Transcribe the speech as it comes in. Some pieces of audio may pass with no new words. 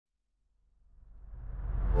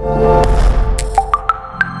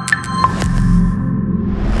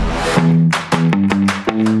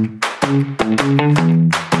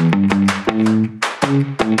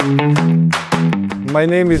my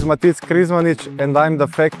name is and I'm the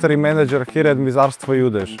factory manager here at Mizarstvo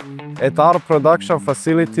Judež. At our production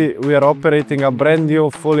facility, we are operating a brand new,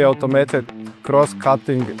 fully automated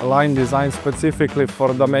cross-cutting line designed specifically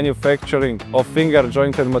for the manufacturing of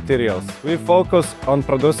finger-jointed materials. We focus on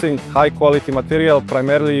producing high-quality material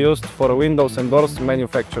primarily used for windows and doors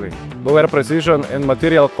manufacturing, where precision and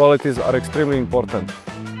material qualities are extremely important.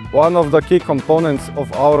 One of the key components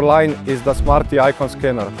of our line is the SMARTI iCon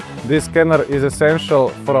scanner. This scanner is essential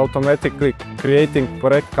for automatically creating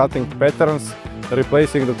correct cutting patterns,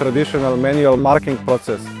 replacing the traditional manual marking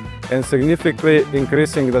process, and significantly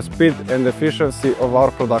increasing the speed and efficiency of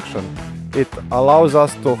our production. It allows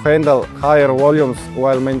us to handle higher volumes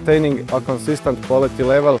while maintaining a consistent quality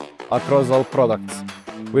level across all products.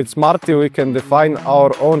 With SMARTI, we can define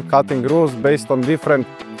our own cutting rules based on different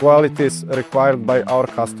qualities required by our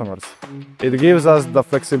customers. It gives us the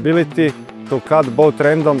flexibility to cut both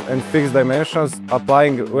random and fixed dimensions,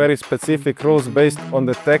 applying very specific rules based on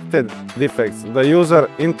detected defects. The user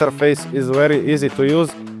interface is very easy to use,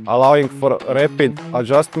 allowing for rapid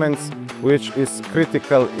adjustments, which is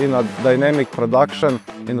critical in a dynamic production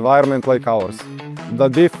environment like ours. The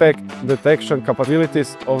defect detection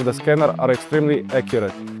capabilities of the scanner are extremely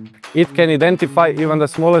accurate. It can identify even the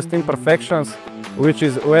smallest imperfections, which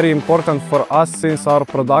is very important for us since our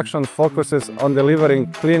production focuses on delivering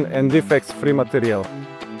clean and defects-free material.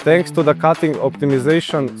 Thanks to the cutting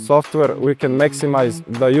optimization software, we can maximize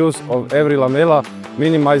the use of every lamella,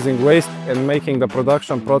 minimizing waste and making the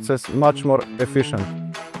production process much more efficient.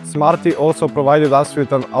 SMARTI also provided us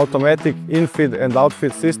with an automatic in-feed and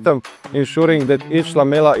out-feed system, ensuring that each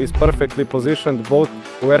lamella is perfectly positioned both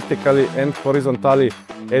vertically and horizontally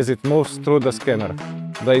as it moves through the scanner.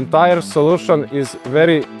 The entire solution is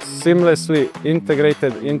very seamlessly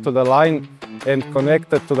integrated into the line and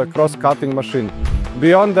connected to the cross-cutting machine.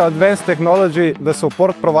 Beyond the advanced technology, the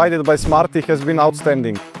support provided by SMARTI has been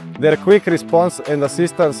outstanding. Their quick response and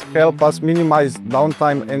assistance help us minimize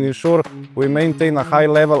downtime and ensure we maintain a high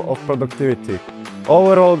level of productivity.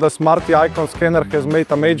 Overall, the SMARTI iCon scanner has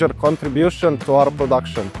made a major contribution to our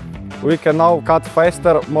production. We can now cut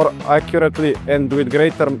faster, more accurately, and with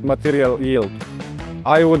greater material yield.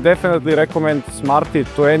 I would definitely recommend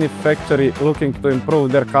SMARTI to any factory looking to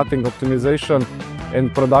improve their cutting optimization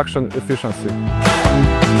and production efficiency.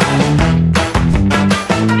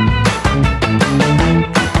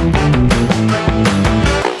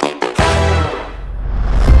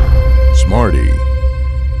 SMARTI,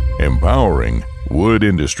 empowering wood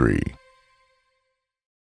industry.